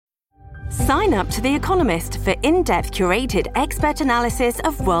Sign up to The Economist for in-depth curated expert analysis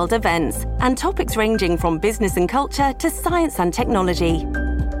of world events and topics ranging from business and culture to science and technology.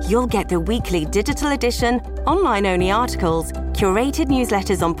 You'll get the weekly digital edition, online-only articles, curated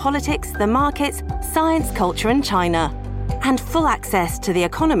newsletters on politics, the markets, science, culture and China, and full access to The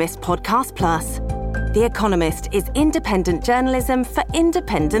Economist Podcast Plus. The Economist is independent journalism for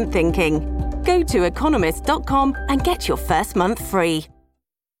independent thinking. Go to economist.com and get your first month free.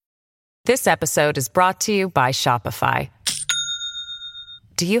 This episode is brought to you by Shopify.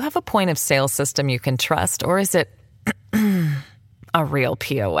 Do you have a point of sale system you can trust, or is it a real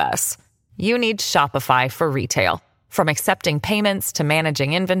POS? You need Shopify for retail. From accepting payments to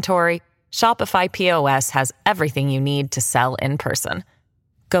managing inventory, Shopify POS has everything you need to sell in person.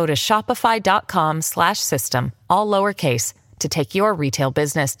 Go to shopify.com/system, all lowercase, to take your retail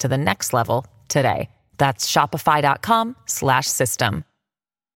business to the next level today. That's shopify.com/system.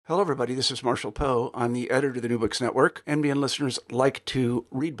 Hello, everybody. This is Marshall Poe. I'm the editor of the New Books Network. NBN listeners like to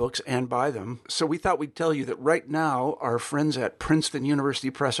read books and buy them. So we thought we'd tell you that right now, our friends at Princeton University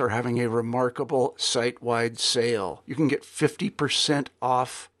Press are having a remarkable site-wide sale. You can get 50%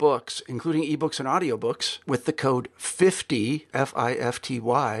 off books, including ebooks and audiobooks, with the code 50,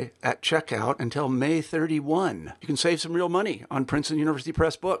 F-I-F-T-Y, at checkout until May 31. You can save some real money on Princeton University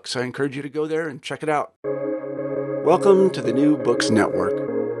Press books. I encourage you to go there and check it out. Welcome to the New Books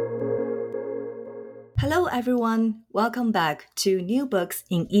Network. Hello everyone, welcome back to New Books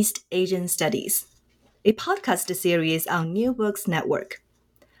in East Asian Studies, a podcast series on New Books Network.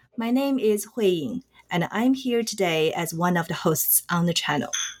 My name is Hui Ying, and I'm here today as one of the hosts on the channel.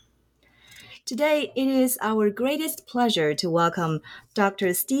 Today, it is our greatest pleasure to welcome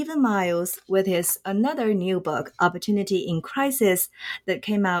Dr. Stephen Miles with his another new book, Opportunity in Crisis, that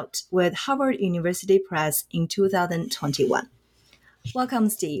came out with Harvard University Press in 2021. Welcome,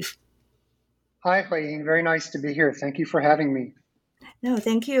 Steve. Hi, Hui Ying. Very nice to be here. Thank you for having me. No,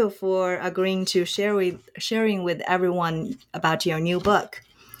 thank you for agreeing to sharing with everyone about your new book.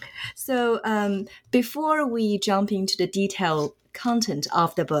 So before we jump into the detailed content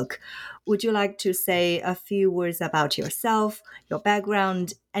of the book, would you like to say a few words about yourself, your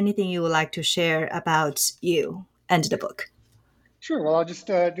background, anything you would like to share about you and the book? Sure. Well, I'll just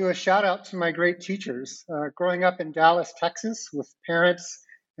do a shout out to my great teachers. Growing up in Dallas, Texas, with parents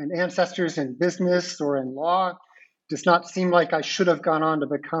and ancestors in business or in law, does not seem like I should have gone on to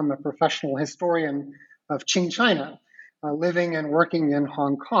become a professional historian of Qing China, living and working in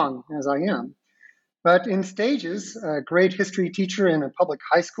Hong Kong as I am. But in stages, a great history teacher in a public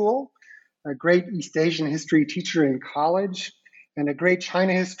high school, a great East Asian history teacher in college, and a great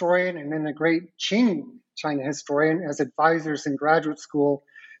China historian, and then a great Qing China historian as advisors in graduate school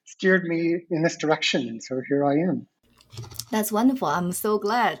steered me in this direction. And so here I am. That's wonderful. I'm so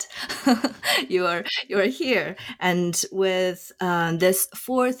glad you are here and with this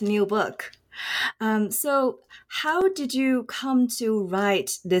fourth new book. So how did you come to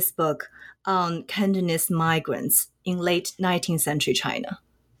write this book on Cantonese migrants in late 19th century China?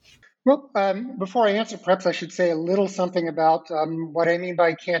 Well, before I answer, perhaps I should say a little something about what I mean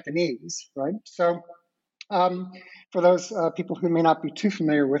by Cantonese, right? So for those people who may not be too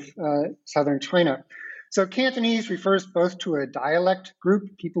familiar with southern China, so Cantonese refers both to a dialect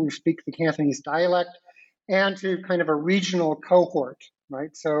group, people who speak the Cantonese dialect, and to kind of a regional cohort,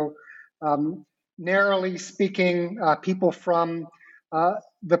 right? So narrowly speaking, people from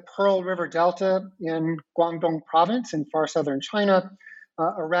the Pearl River Delta in Guangdong province in far southern China,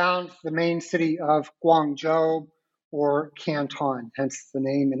 around the main city of Guangzhou or Canton, hence the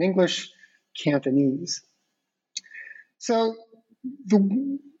name in English, Cantonese. So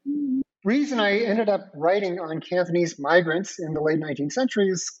the reason I ended up writing on Cantonese migrants in the late 19th century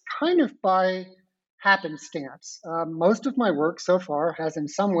is kind of by happenstance. Most of my work so far has in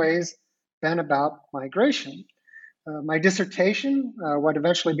some ways been about migration. My dissertation, what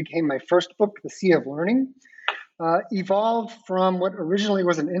eventually became my first book, The Sea of Learning, evolved from what originally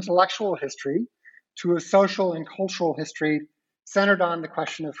was an intellectual history to a social and cultural history centered on the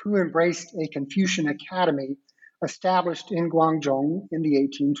question of who embraced a Confucian academy established in Guangzhou in the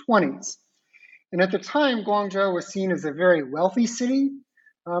 1820s. And at the time, Guangzhou was seen as a very wealthy city,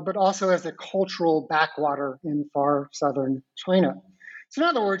 but also as a cultural backwater in far southern China. So in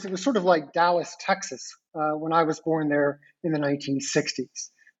other words, it was sort of like Dallas, Texas, when I was born there in the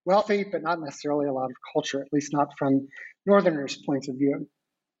 1960s. Wealthy, but not necessarily a lot of culture, at least not from Northerners' points of view.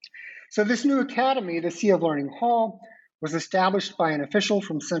 So this new academy, the Sea of Learning Hall, was established by an official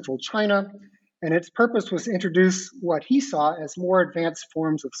from central China, and its purpose was to introduce what he saw as more advanced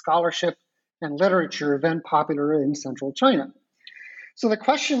forms of scholarship and literature then popular in central China. So the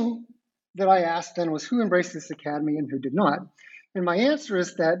question that I asked then was who embraced this academy and who did not. And my answer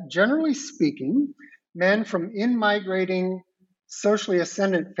is that generally speaking, men from in-migrating, socially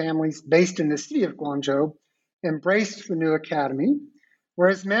ascendant families based in the city of Guangzhou embraced the new academy,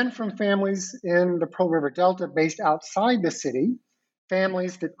 whereas men from families in the Pearl River Delta based outside the city,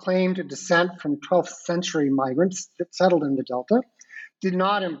 families that claimed a descent from 12th century migrants that settled in the Delta, did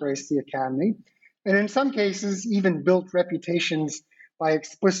not embrace the academy, and in some cases even built reputations by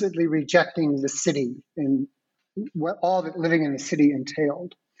explicitly rejecting the city and what all that living in the city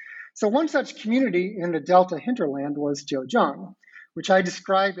entailed. So one such community in the Delta hinterland was Jiujiang, which I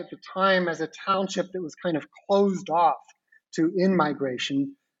described at the time as a township that was kind of closed off to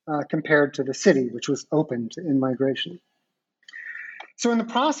in-migration compared to the city, which was open to in-migration. So in the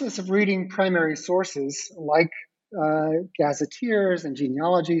process of reading primary sources like gazetteers and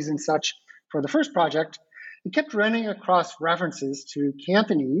genealogies and such for the first project, it kept running across references to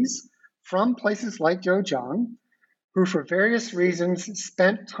Cantonese from places like Jiujiang, who for various reasons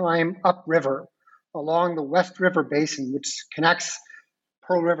spent time upriver along the West River Basin, which connects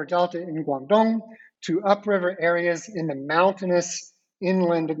Pearl River Delta in Guangdong to upriver areas in the mountainous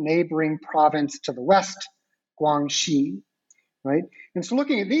inland neighboring province to the west, Guangxi. Right? And so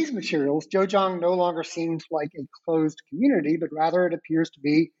looking at these materials, Jiujiang no longer seems like a closed community, but rather it appears to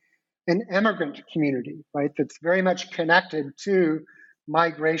be an immigrant community, right? That's very much connected to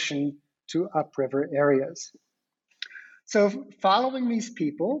migration to upriver areas. So following these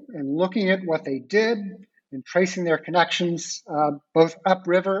people and looking at what they did and tracing their connections both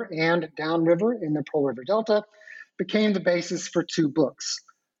upriver and downriver in the Pearl River Delta became the basis for two books,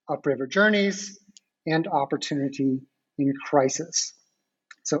 Upriver Journeys and Opportunity in Crisis.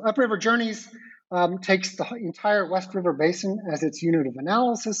 So Upriver Journeys takes the entire West River Basin as its unit of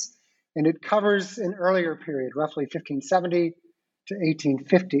analysis, and it covers an earlier period, roughly 1570 to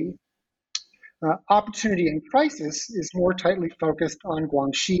 1850. Opportunity in Crisis is more tightly focused on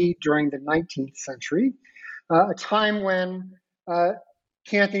Guangxi during the 19th century, a time when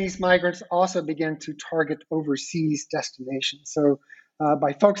Cantonese migrants also began to target overseas destinations. So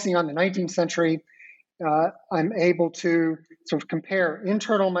by focusing on the 19th century, I'm able to sort of compare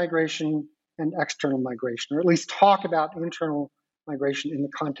internal migration and external migration, or at least talk about internal migration in the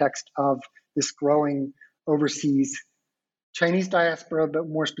context of this growing overseas Chinese diaspora, but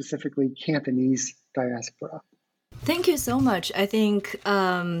more specifically Cantonese diaspora. Thank you so much. I think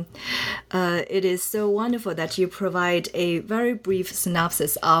it is so wonderful that you provide a very brief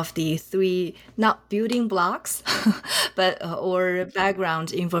synopsis of the three, not building blocks, but or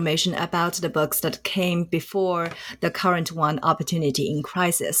background information about the books that came before the current one, Opportunity in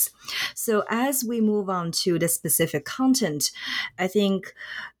Crisis. So as we move on to the specific content, I think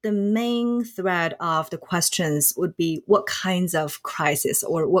the main thread of the questions would be what kinds of crisis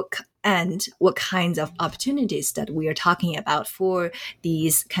or what kinds of opportunities that we are talking about for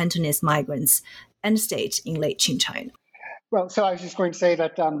these Cantonese migrants and state in late Qing China. Well, so I was just going to say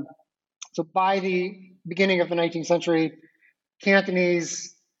that so by the beginning of the 19th century,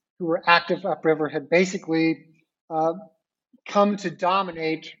 Cantonese who were active upriver had basically come to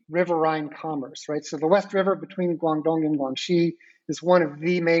dominate riverine commerce, right? So the West River between Guangdong and Guangxi is one of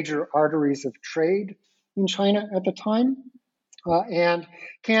the major arteries of trade in China at the time. And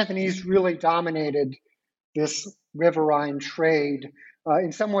Cantonese really dominated this riverine trade,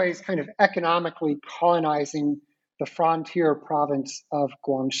 in some ways kind of economically colonizing the frontier province of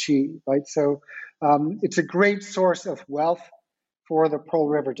Guangxi, right? So it's a great source of wealth for the Pearl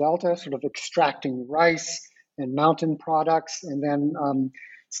River Delta, sort of extracting rice and mountain products, and then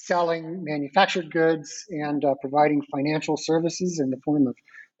selling manufactured goods and providing financial services in the form of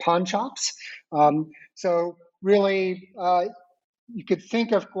pawn shops. So really, you could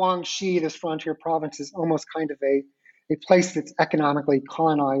think of Guangxi, this frontier province, as almost kind of a place that's economically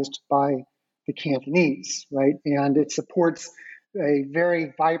colonized by the Cantonese, right? And it supports a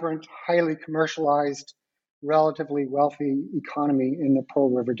very vibrant, highly commercialized, relatively wealthy economy in the Pearl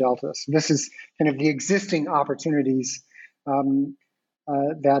River Delta. So this is kind of the existing opportunities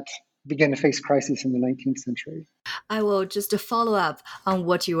that began to face crises in the 19th century. I will just follow up on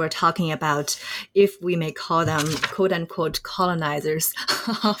what you were talking about, if we may call them quote-unquote colonizers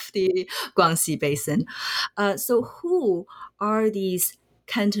of the Guangxi Basin. So who are these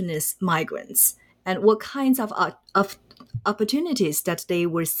Cantonese migrants, and what kinds of opportunities that they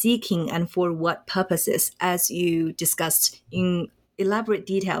were seeking, and for what purposes, as you discussed in elaborate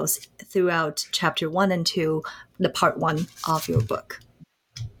details throughout chapter 1 and 2, the part 1 of your book?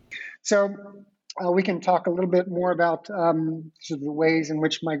 So we can talk a little bit more about sort of the ways in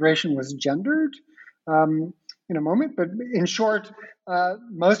which migration was gendered. And in a moment. But in short,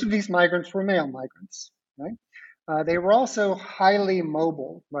 most of these migrants were male migrants, right? They were also highly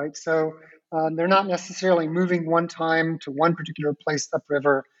mobile, right? So they're not necessarily moving one time to one particular place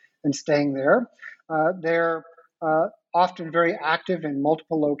upriver and staying there. They're often very active in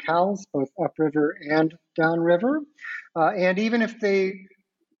multiple locales, both upriver and downriver. And even if they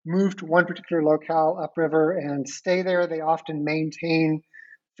move to one particular locale upriver and stay there, they often maintain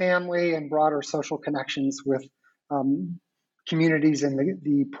family and broader social connections with communities in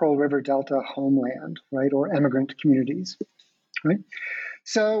the Pearl River Delta homeland, right, or emigrant communities, right?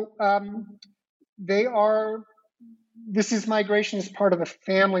 So this is migration as part of a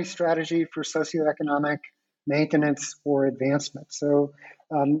family strategy for socioeconomic maintenance or advancement. So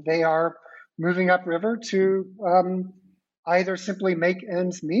they are moving upriver to either simply make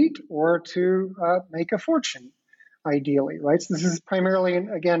ends meet or to make a fortune, ideally, right? So this is primarily,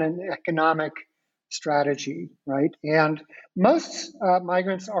 again, an economic strategy, right? And most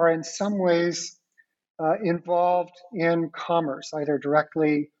migrants are in some ways involved in commerce, either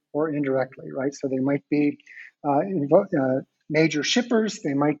directly or indirectly, right? So they might be major shippers,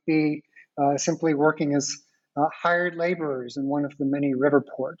 they might be simply working as hired laborers in one of the many river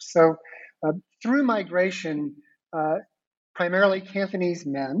ports. So through migration, primarily Cantonese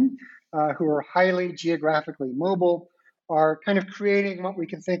men who are highly geographically mobile are kind of creating what we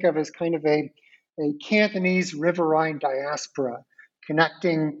can think of as kind of a Cantonese riverine diaspora,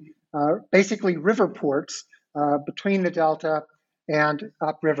 connecting basically river ports between the Delta and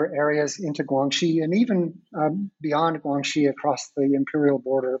upriver areas into Guangxi and even beyond Guangxi across the imperial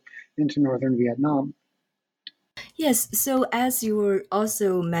border into northern Vietnam. Yes, so as you were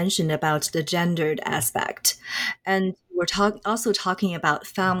also mentioned about the gendered aspect, and we're also talking about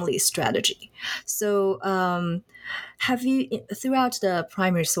family strategy. So, have you, throughout the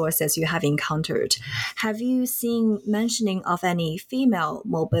primary sources you have encountered, have you seen mentioning of any female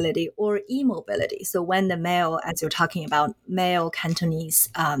mobility or e-mobility? So when the male, as you're talking about male Cantonese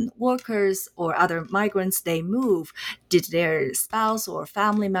workers or other migrants, they move, did their spouse or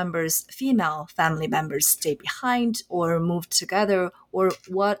family members, female family members, stay behind or move together? Or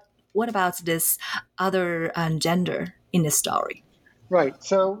what about this other gender in the story? Right.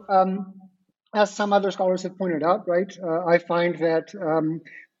 So as some other scholars have pointed out, right, I find that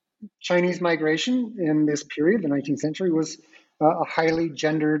Chinese migration in this period, the 19th century, was a highly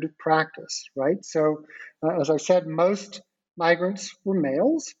gendered practice, right? So as I said, most migrants were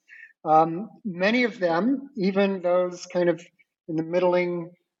males. Many of them, even those kind of in the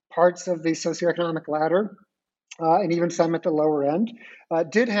middling parts of the socioeconomic ladder, and even some at the lower end,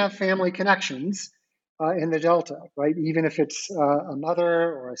 did have family connections in the Delta, right? Even if it's a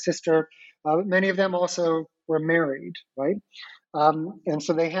mother or a sister, many of them also were married, right? And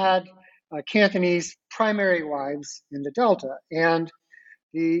so they had Cantonese primary wives in the Delta. And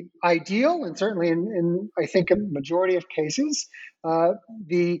the ideal, and certainly in I think a majority of cases,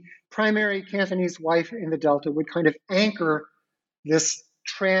 the primary Cantonese wife in the Delta would kind of anchor this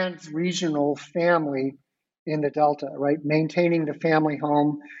trans-regional family in the Delta, right? Maintaining the family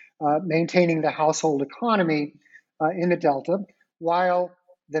home, maintaining the household economy in the Delta, while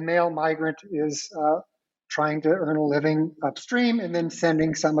the male migrant is trying to earn a living upstream and then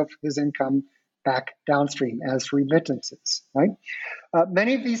sending some of his income back downstream as remittances, right?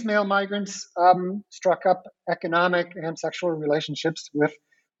 Many of these male migrants struck up economic and sexual relationships with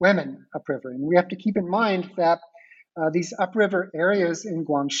women upriver. And we have to keep in mind that these upriver areas in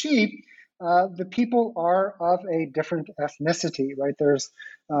Guangxi, the people are of a different ethnicity, right? There's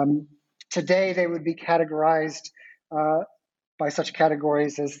today they would be categorized by such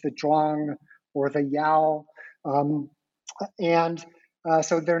categories as the Zhuang or the Yao, and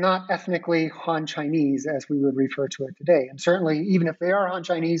so they're not ethnically Han Chinese as we would refer to it today. And certainly, even if they are Han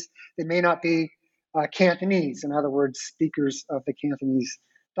Chinese, they may not be Cantonese, in other words, speakers of the Cantonese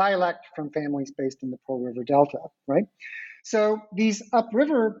dialect from families based in the Pearl River Delta, right? So these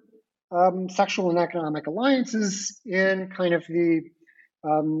upriver sexual and economic alliances in kind of the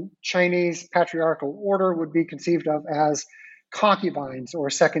Chinese patriarchal order would be conceived of as concubines or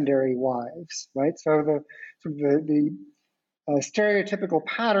secondary wives, right? So the stereotypical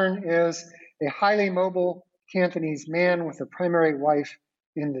pattern is a highly mobile Cantonese man with a primary wife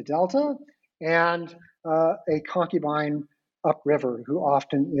in the Delta and a concubine upriver who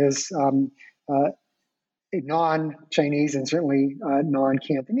often is non-Chinese and certainly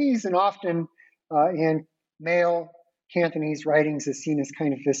non-Cantonese, and often in male Cantonese writings is seen as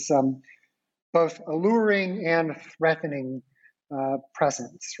kind of this both alluring and threatening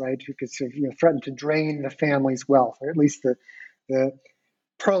presence, right? Who could sort of threaten to drain the family's wealth, or at least the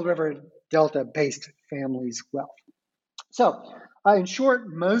Pearl River Delta-based families' wealth. So, in short,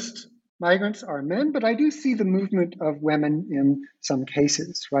 most migrants are men, but I do see the movement of women in some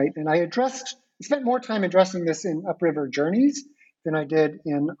cases, right? And I spent more time addressing this in Upriver Journeys than I did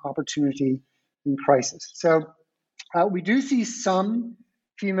in Opportunity in Crisis. So we do see some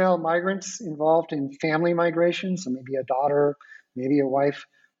female migrants involved in family migration, so maybe a daughter, maybe a wife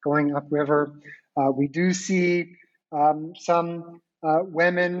going upriver. We do see some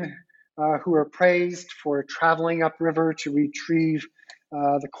women who are praised for traveling upriver to retrieve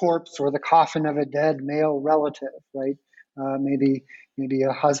the corpse or the coffin of a dead male relative, right? Maybe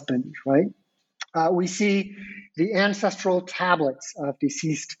a husband, right? We see the ancestral tablets of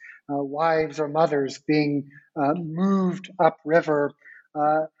deceased wives or mothers being moved upriver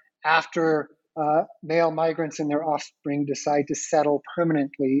after male migrants and their offspring decide to settle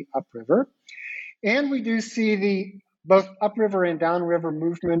permanently upriver. And we do see the both upriver and downriver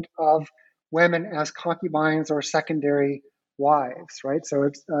movement of women as concubines or secondary wives, right? So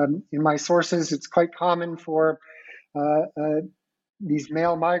it's in my sources, it's quite common for these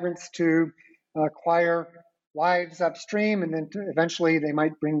male migrants to acquire wives upstream, and then eventually they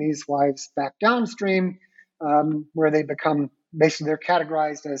might bring these wives back downstream, where they become, basically they're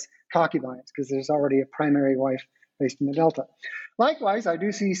categorized as concubines because there's already a primary wife based in the Delta. Likewise, I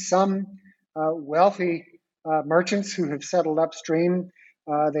do see some wealthy merchants who have settled upstream.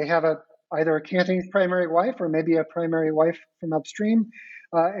 They have either a Cantonese primary wife or maybe a primary wife from upstream,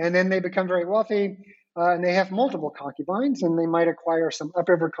 and then they become very wealthy. And they have multiple concubines, and they might acquire some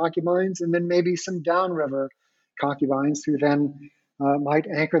upriver concubines and then maybe some downriver concubines who then might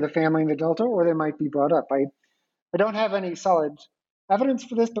anchor the family in the Delta, or they might be brought up. I don't have any solid evidence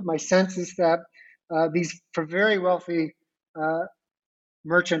for this, but my sense is that these, for very wealthy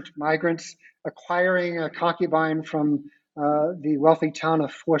merchant migrants, acquiring a concubine from the wealthy town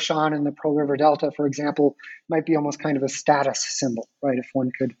of Foshan in the Pearl River Delta, for example, might be almost kind of a status symbol, right, if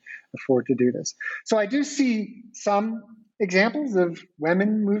one could afford to do this. So I do see some examples of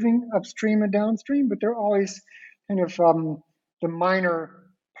women moving upstream and downstream, but they're always kind of the minor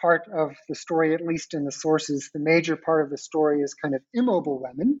part of the story, at least in the sources. The major part of the story is kind of immobile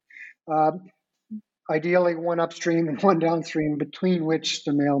women, ideally one upstream and one downstream, between which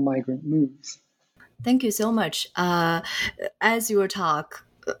the male migrant moves. Thank you so much. As you were talking,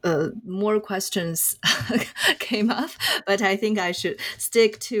 more questions came up, but I think I should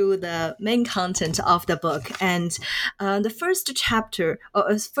stick to the main content of the book. And the first chapter,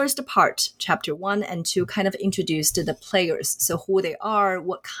 or first part, chapter 1 and 2, kind of introduced the players, so who they are,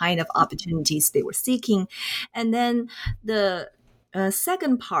 what kind of opportunities they were seeking. And then the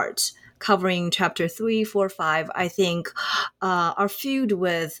second part, covering chapter 3, 4, 5, I think are filled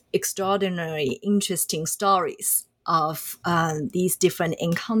with extraordinary, interesting stories of these different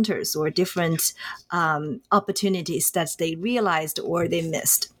encounters or different opportunities that they realized or they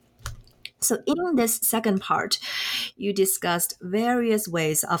missed. So in this second part, you discussed various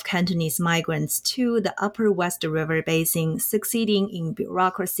ways of Cantonese migrants to the Upper West River Basin succeeding in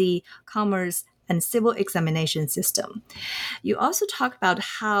bureaucracy, commerce, and civil examination system. You also talked about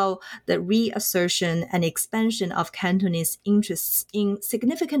how the reassertion and expansion of Cantonese interests in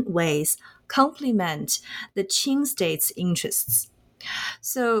significant ways complement the Qing state's interests.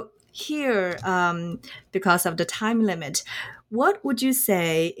 So here, because of the time limit, what would you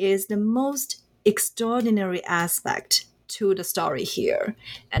say is the most extraordinary aspect to the story here,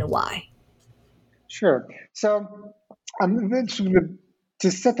 and why? Sure. So to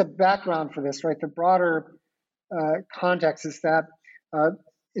set the background for this, right, the broader context is that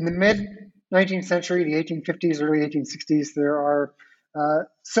in the mid-19th century, the 1850s, early 1860s, there are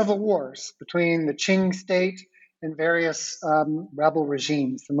civil wars between the Qing state and various rebel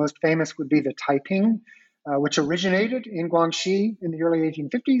regimes. The most famous would be the Taiping, which originated in Guangxi in the early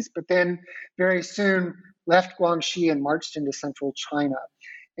 1850s, but then very soon left Guangxi and marched into central China.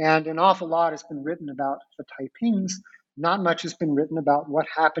 And an awful lot has been written about the Taipings. Not much has been written about what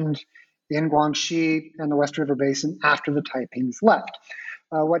happened in Guangxi and the West River Basin after the Taipings left.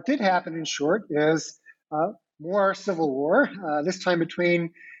 What did happen, in short, is more civil war, this time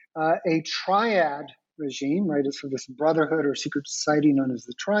between a triad regime, right, so this brotherhood or secret society known as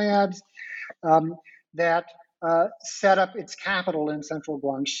the Triads, that set up its capital in central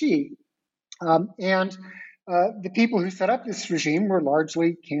Guangxi. And the people who set up this regime were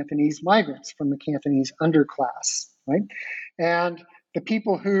largely Cantonese migrants from the Cantonese underclass, right? And the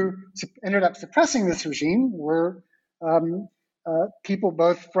people who ended up suppressing this regime were people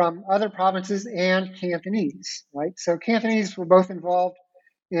both from other provinces and Cantonese, right? So Cantonese were both involved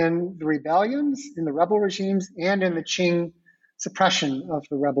in the rebellions, in the rebel regimes, and in the Qing suppression of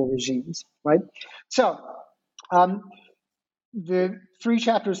the rebel regimes, right? So the 3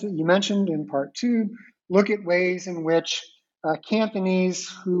 chapters that you mentioned in part 2 look at ways in which Cantonese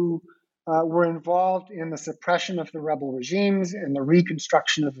who were involved in the suppression of the rebel regimes and the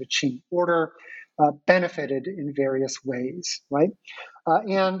reconstruction of the Qing order benefited in various ways, right?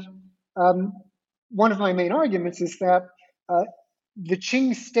 And one of my main arguments is that the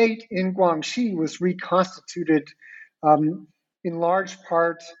Qing state in Guangxi was reconstituted in large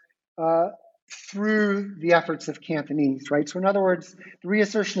part through the efforts of Cantonese, right? So in other words, the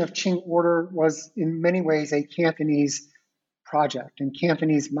reassertion of Qing order was in many ways a Cantonese project, and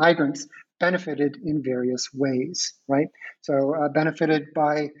Cantonese migrants benefited in various ways, right? So benefited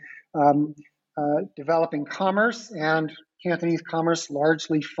by developing commerce, and Cantonese commerce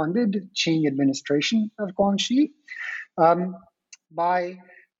largely funded Qing administration of Guangxi, by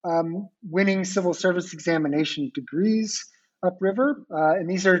winning civil service examination degrees upriver, and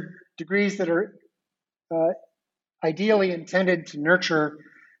these are degrees that are ideally intended to nurture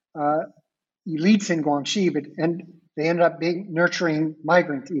elites in Guangxi, and they ended up nurturing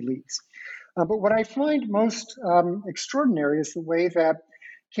migrant elites. But what I find most extraordinary is the way that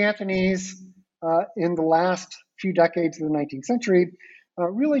Cantonese in the last few decades of the 19th century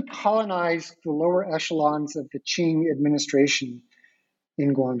really colonized the lower echelons of the Qing administration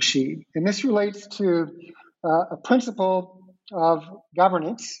in Guangxi. And this relates to a principle of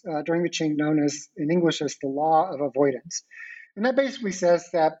governance during the Qing known as, in English, as the law of avoidance. And that basically says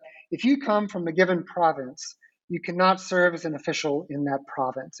that if you come from a given province, you cannot serve as an official in that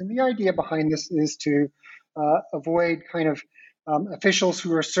province. And the idea behind this is to avoid kind of officials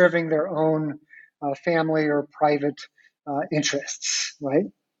who are serving their own family or private interests, right?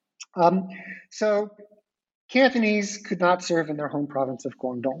 So Cantonese could not serve in their home province of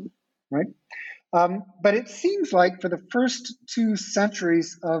Guangdong, right? But it seems like for the first 2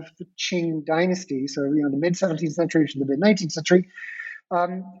 centuries of the Qing dynasty, so the mid 17th century to the mid 19th century,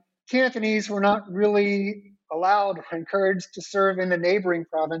 Cantonese were not really allowed or encouraged to serve in the neighboring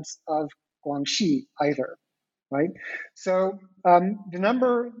province of Guangxi either, right? So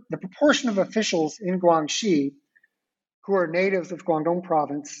the proportion of officials in Guangxi who are natives of Guangdong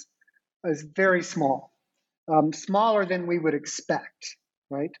province is very small, smaller than we would expect,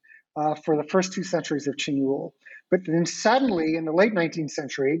 right? For the first 2 centuries of Qing rule. But then suddenly, in the late 19th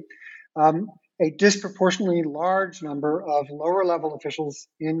century, a disproportionately large number of lower-level officials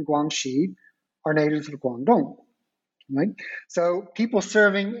in Guangxi are natives of Guangdong, right? So people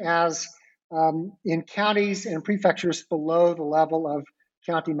serving as in counties and prefectures below the level of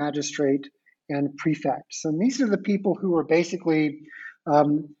county magistrate and prefect. So these are the people who are basically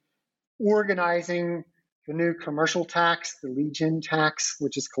organizing the new commercial tax, the Li Jin tax,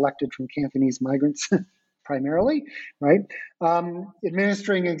 which is collected from Cantonese migrants primarily, right?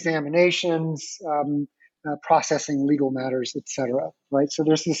 Administering examinations, processing legal matters, etc. Right? So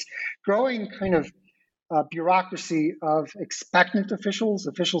there's this growing kind of bureaucracy of expectant officials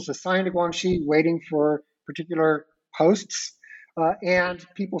assigned to Guangxi, waiting for particular posts, and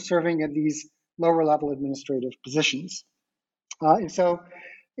people serving at these lower level administrative positions. And so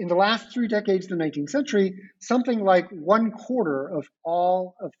in the last 3 decades of the 19th century, something like 1/4 of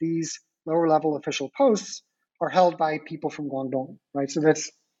all of these lower level official posts are held by people from Guangdong, right? So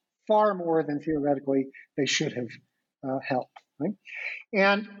that's far more than theoretically they should have held, right?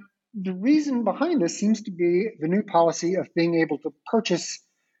 And the reason behind this seems to be the new policy of being able to purchase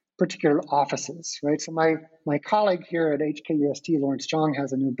particular offices, right? So my colleague here at HKUST, Lawrence Zhang,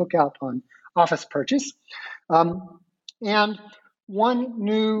 has a new book out on office purchase. And one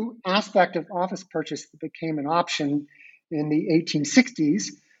new aspect of office purchase that became an option in the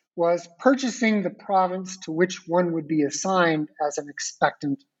 1860s was purchasing the province to which one would be assigned as an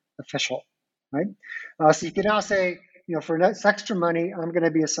expectant official, right? So you can now say, for this extra money, I'm going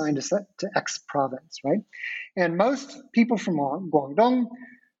to be assigned to X province, right? And most people from Guangdong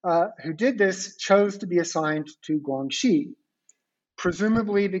who did this chose to be assigned to Guangxi,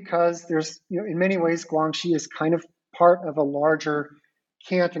 presumably because there's, in many ways, Guangxi is kind of part of a larger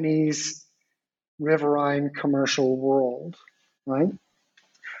Cantonese riverine commercial world, right?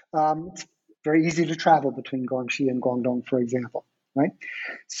 It's very easy to travel between Guangxi and Guangdong, for example, right?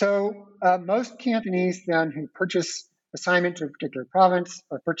 So most Cantonese then who purchase assignment to a particular province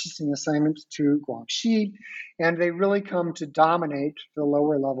are purchasing assignments to Guangxi, and they really come to dominate the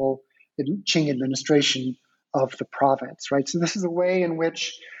lower level Qing administration of the province, right? So this is a way in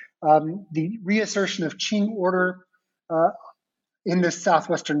which the reassertion of Qing order in the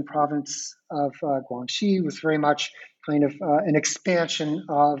southwestern province of Guangxi was very much kind of an expansion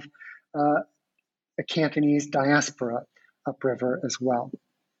of a Cantonese diaspora upriver as well.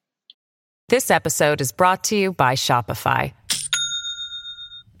 This episode is brought to you by Shopify.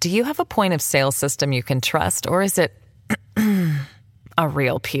 Do you have a point of sale system you can trust, or is it a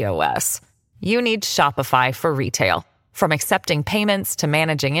real POS? You need Shopify for retail. From accepting payments to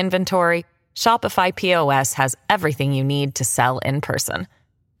managing inventory, Shopify POS has everything you need to sell in person.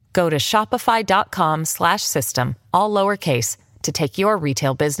 Go to shopify.com/system, all lowercase, to take your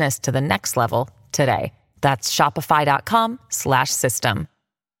retail business to the next level today. That's shopify.com/system.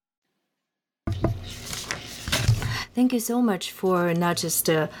 Thank you so much for not just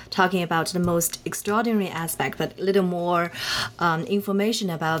talking about the most extraordinary aspect, but a little more information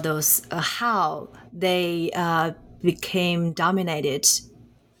about those, how they became dominated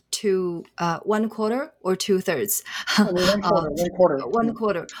to 1/4 or 2/3. One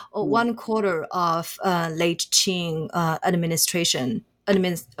quarter of late Qing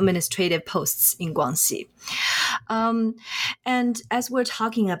administrative posts in Guangxi. And as we're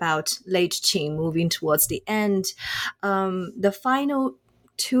talking about late Qing moving towards the end, the final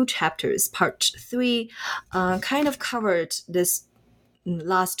 2 chapters, part 3, kind of covered this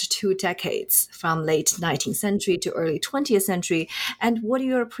last 2 decades from late 19th century to early 20th century. And what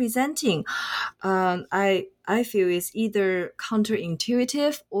you're presenting, I feel is either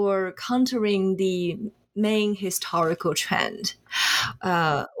counterintuitive or countering the main historical trend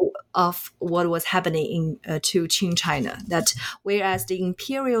of what was happening to Qing China. That whereas the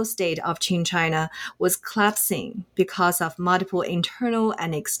imperial state of Qing China was collapsing because of multiple internal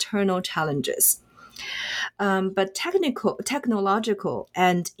and external challenges, but technological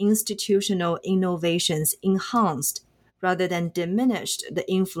and institutional innovations enhanced rather than diminished the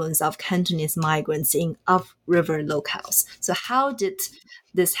influence of Cantonese migrants in upriver locales. So how did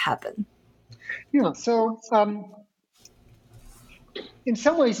this happen? Yeah, so in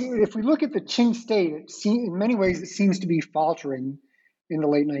some ways, if we look at the Qing state, in many ways it seems to be faltering in the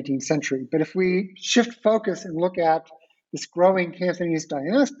late 19th century. But if we shift focus and look at this growing Cantonese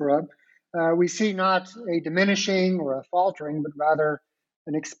diaspora, we see not a diminishing or a faltering, but rather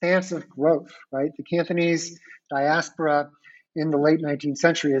an expansive growth, right? The Cantonese diaspora in the late 19th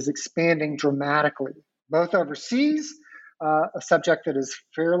century is expanding dramatically, both overseas, a subject that is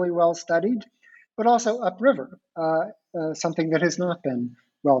fairly well studied, but also upriver, something that has not been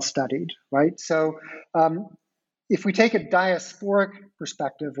well studied, right? So if we take a diasporic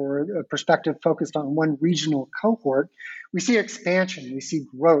perspective or a perspective focused on one regional cohort, we see expansion, we see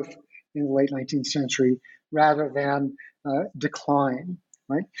growth in the late 19th century rather than decline,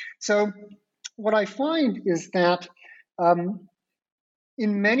 right? So what I find is that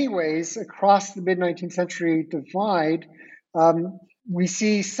in many ways across the mid-19th century divide, we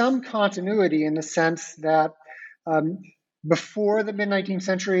see some continuity in the sense that before the mid-19th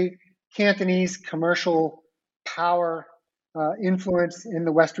century, Cantonese commercial power influence in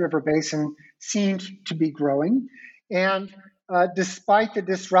the West River Basin seemed to be growing. And despite the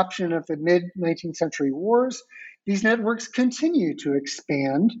disruption of the mid-19th century wars, these networks continue to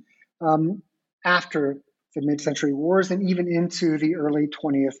expand after the mid-century wars and even into the early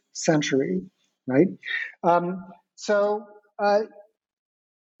 20th century, right? So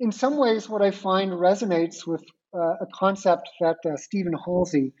in some ways, what I find resonates with a concept that Stephen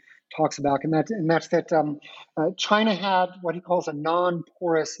Halsey talks about, and that's that China had what he calls a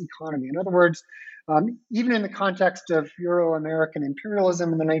non-porous economy. In other words, even in the context of Euro-American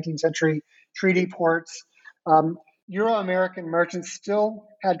imperialism in the 19th century, treaty ports, Euro-American merchants still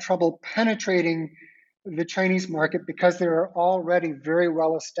had trouble penetrating the Chinese market because there are already very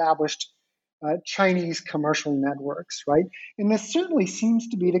well-established Chinese commercial networks, right? And this certainly seems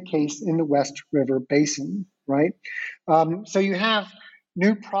to be the case in the West River Basin, right? So you have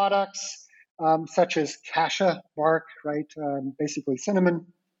new products such as cassia bark, right? Basically cinnamon,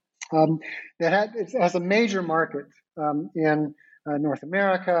 that has a major market in North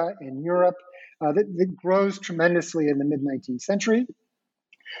America and Europe that grows tremendously in the mid-19th century.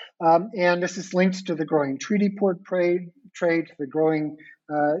 And this is linked to the growing treaty port trade, the growing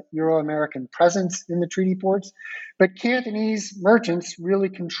Euro-American presence in the treaty ports. But Cantonese merchants really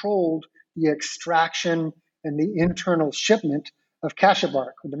controlled the extraction and the internal shipment of cassia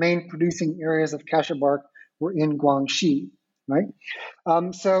bark. The main producing areas of cassia bark were in Guangxi, right?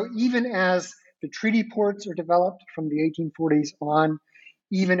 So even as the treaty ports are developed from the 1840s on,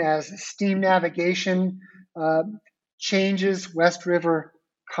 even as steam navigation changes West River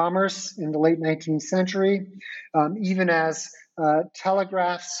commerce in the late 19th century, even as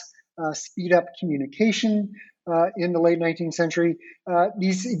telegraphs speed up communication in the late 19th century,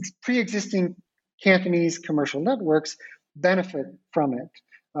 these pre-existing Cantonese commercial networks benefit from it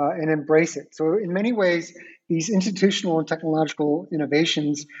and embrace it. So in many ways, these institutional and technological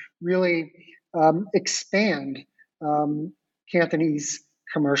innovations really expand Cantonese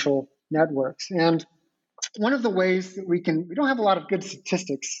commercial networks. And one of the ways that we don't have a lot of good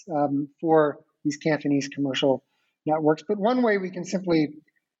statistics for these Cantonese commercial networks, but one way we can simply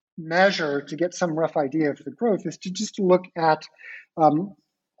measure to get some rough idea of the growth is to just look at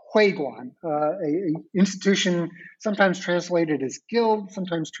Huiguan, an institution sometimes translated as guild,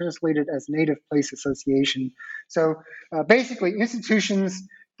 sometimes translated as native place association. So basically institutions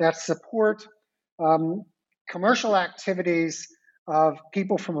that support commercial activities of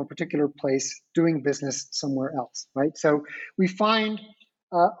people from a particular place doing business somewhere else, right? So we find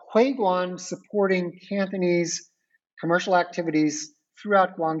Huiguan supporting Cantonese commercial activities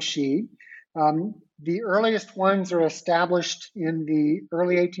throughout Guangxi. The earliest ones are established in the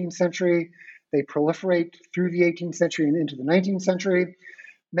early 18th century. They proliferate through the 18th century and into the 19th century.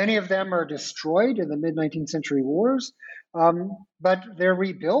 Many of them are destroyed in the mid-19th century wars, but they're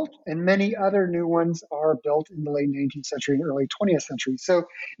rebuilt, and many other new ones are built in the late 19th century and early 20th century. So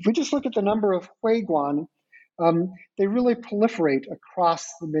if we just look at the number of Huiguan, they really proliferate across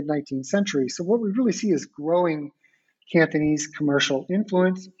the mid-19th century. So what we really see is growing Cantonese commercial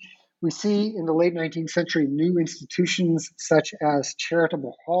influence. We see in the late 19th century new institutions such as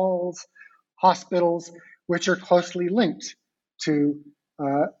charitable halls, hospitals, which are closely linked to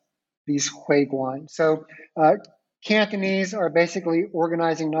these Huiguan. So Cantonese are basically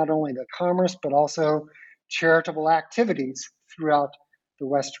organizing not only the commerce, but also charitable activities throughout the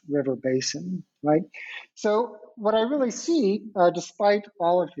West River Basin, right? So what I really see, despite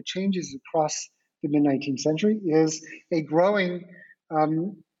all of the changes across the mid-19th century, is a growing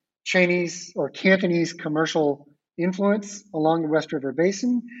Chinese or Cantonese commercial influence along the West River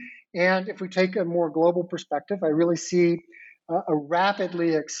Basin. And if we take a more global perspective, I really see a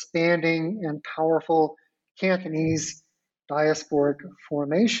rapidly expanding and powerful Cantonese diasporic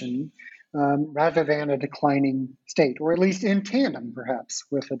formation rather than a declining state, or at least in tandem, perhaps,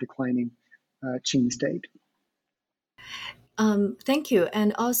 with a declining Qing state. Thank you.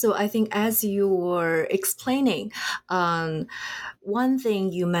 And also, I think as you were explaining, one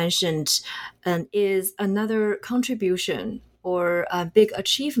thing you mentioned is another contribution or a big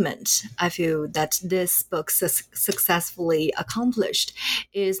achievement I feel that this book successfully accomplished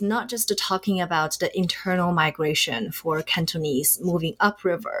is not just talking about the internal migration for Cantonese moving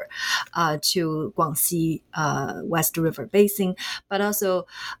upriver to Guangxi West River Basin, but also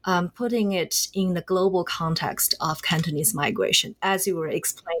putting it in the global context of Cantonese migration, as you were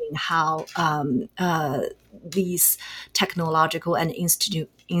explaining how these technological and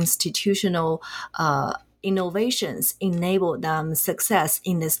institutional innovations enable them success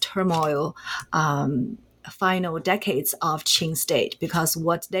in this turmoil final decades of Qing state, because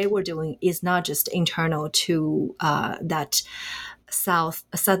what they were doing is not just internal to that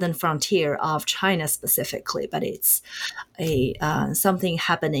southern frontier of China specifically, but it's a something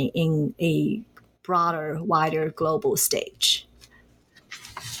happening in a broader, wider global stage.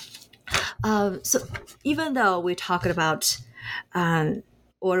 So even though we talked about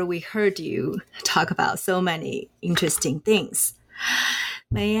or we heard you talk about so many interesting things,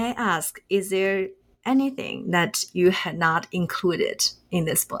 may I ask, is there anything that you had not included in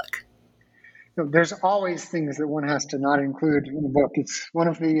this book? There's always things that one has to not include in the book. It's one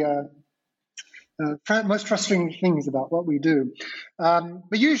of the most frustrating things about what we do.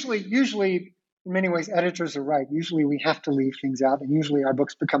 But usually, in many ways, editors are right. Usually we have to leave things out, and usually our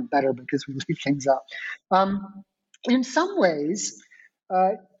books become better because we leave things out. In some ways,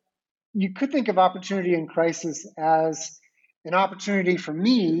 you could think of Opportunity in Crisis as an opportunity for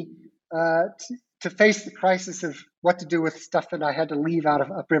me to face the crisis of what to do with stuff that I had to leave out of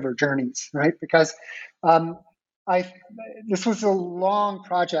Upriver Journeys, right? Because this was a long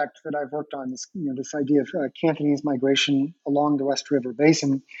project that I've worked on, this idea of Cantonese migration along the West River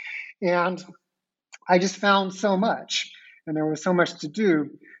Basin. And I just found so much, and there was so much to do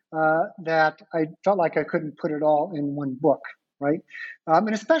that I felt like I couldn't put it all in one book, right?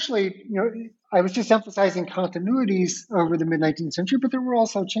 And especially, I was just emphasizing continuities over the mid-19th century, but there were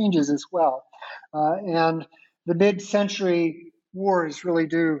also changes as well. And the mid-century wars really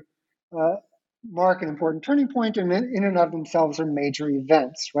do mark an important turning point, and in and of themselves are major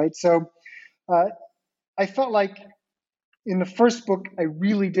events, right? So I felt like in the first book, I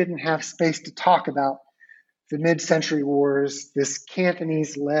really didn't have space to talk about the mid-century wars, this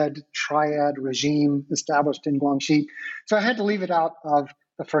Cantonese-led triad regime established in Guangxi. So I had to leave it out of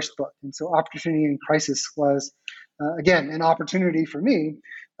the first book. And so Opportunity in Crisis was, again, an opportunity for me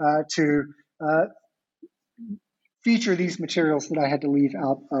to feature these materials that I had to leave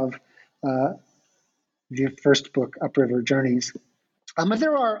out of the first book, Upriver Journeys. But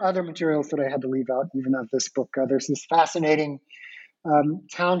there are other materials that I had to leave out, even of this book. There's this fascinating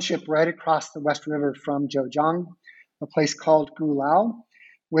township right across the West River from Zhejiang, a place called Gulao,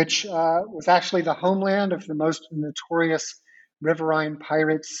 which was actually the homeland of the most notorious riverine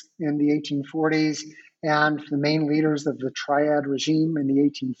pirates in the 1840s and the main leaders of the Triad regime in the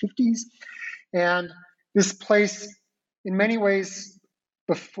 1850s. And this place, in many ways,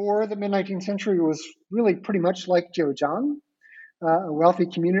 before the mid-19th century, was really pretty much like Zhejiang, a wealthy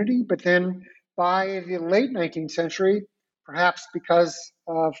community. But then by the late 19th century, perhaps because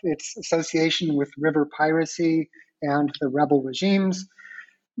of its association with river piracy and the rebel regimes,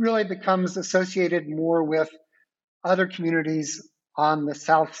 really becomes associated more with other communities on the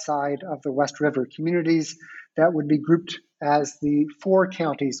south side of the West River, communities that would be grouped as the 4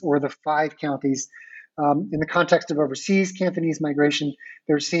 counties or the 5 counties. In the context of overseas Cantonese migration,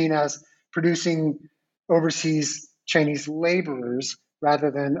 they're seen as producing overseas Chinese laborers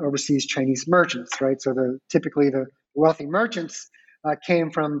rather than overseas Chinese merchants, right? So typically the wealthy merchants came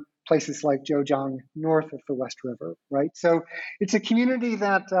from places like Zhejiang, north of the West River, right? So it's a community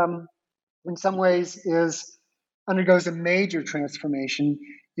that in some ways undergoes a major transformation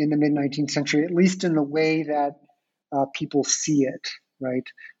in the mid-19th century, at least in the way that people see it, right?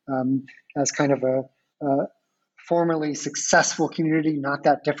 As kind of a formerly successful community, not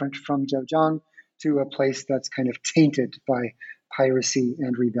that different from Zhejiang, to a place that's kind of tainted by piracy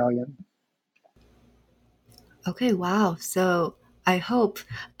and rebellion. Okay, wow. So I hope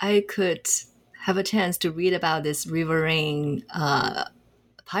I could have a chance to read about this riverine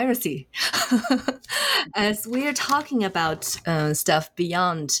piracy as we are talking about stuff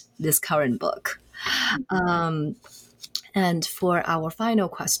beyond this current book. And for our final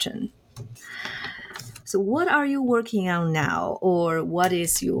question, so what are you working on now, or what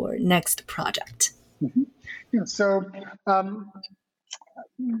is your next project? Mm-hmm. Yeah, so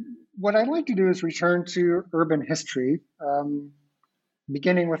what I'd like to do is return to urban history,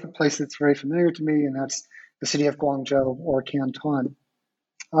 beginning with a place that's very familiar to me, and that's the city of Guangzhou or Canton.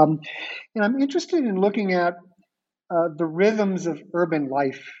 And I'm interested in looking at the rhythms of urban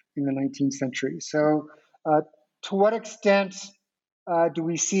life in the 19th century. So to what extent do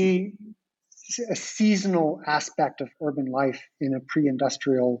we see a seasonal aspect of urban life in a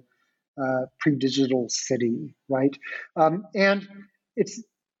pre-industrial, pre-digital city, right? And it's,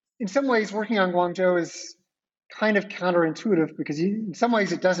 in some ways, working on Guangzhou is kind of counterintuitive because in some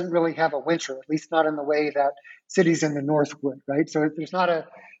ways it doesn't really have a winter, at least not in the way that cities in the north would, right? So there's not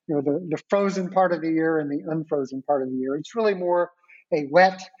the frozen part of the year and the unfrozen part of the year. It's really more a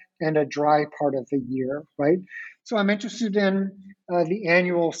wet and a dry part of the year, right? So I'm interested in the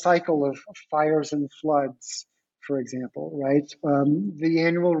annual cycle of fires and floods, for example, right? The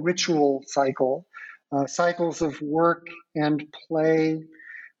annual ritual cycle, cycles of work and play,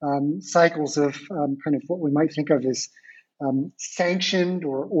 cycles of kind of what we might think of as sanctioned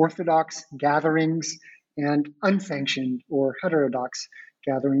or orthodox gatherings and unsanctioned or heterodox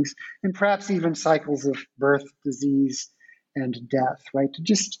gatherings, and perhaps even cycles of birth, disease, and death, right? To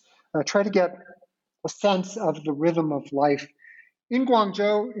just try to get a sense of the rhythm of life in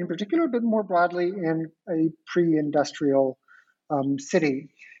Guangzhou in particular, but more broadly in a pre-industrial city.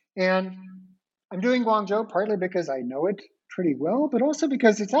 And I'm doing Guangzhou partly because I know it pretty well, but also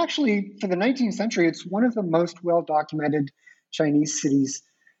because it's actually, for the 19th century, it's one of the most well-documented Chinese cities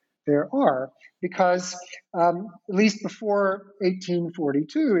there are, because at least before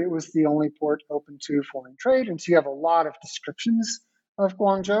 1842, it was the only port open to foreign trade. And so you have a lot of descriptions of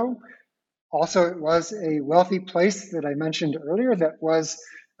Guangzhou. Also, it was a wealthy place that I mentioned earlier that was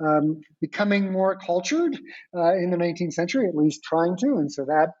becoming more cultured in the 19th century, at least trying to. And so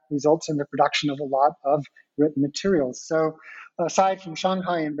that results in the production of a lot of written materials. So aside from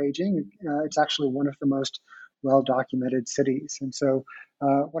Shanghai and Beijing, it's actually one of the most well-documented cities. And so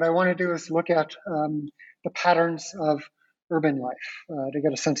what I want to do is look at the patterns of urban life to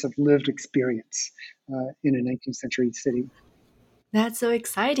get a sense of lived experience in a 19th century city. That's so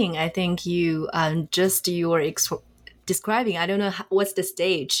exciting. I think you describing, I don't know what's the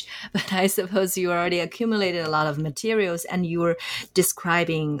stage, but I suppose you already accumulated a lot of materials and you're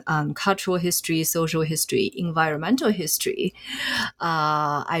describing cultural history, social history, environmental history.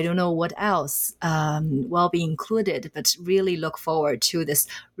 I don't know what else will be included, but really look forward to this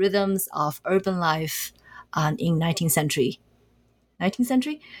rhythms of urban life in 19th century. 19th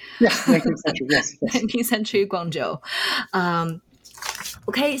century? Yeah, 19th century, yes. 19th century Guangzhou.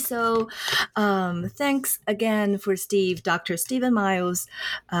 Okay, so thanks again for Dr. Stephen Miles,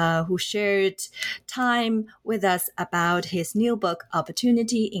 who shared time with us about his new book,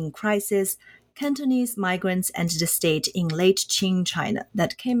 Opportunity in Crisis, Cantonese Migrants and the State in Late Qing China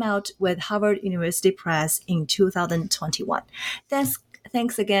that came out with Harvard University Press in 2021.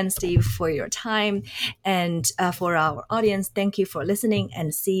 Thanks again, Steve, for your time. And for our audience, thank you for listening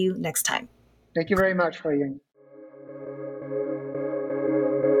and see you next time. Thank you very much, Hui Ying.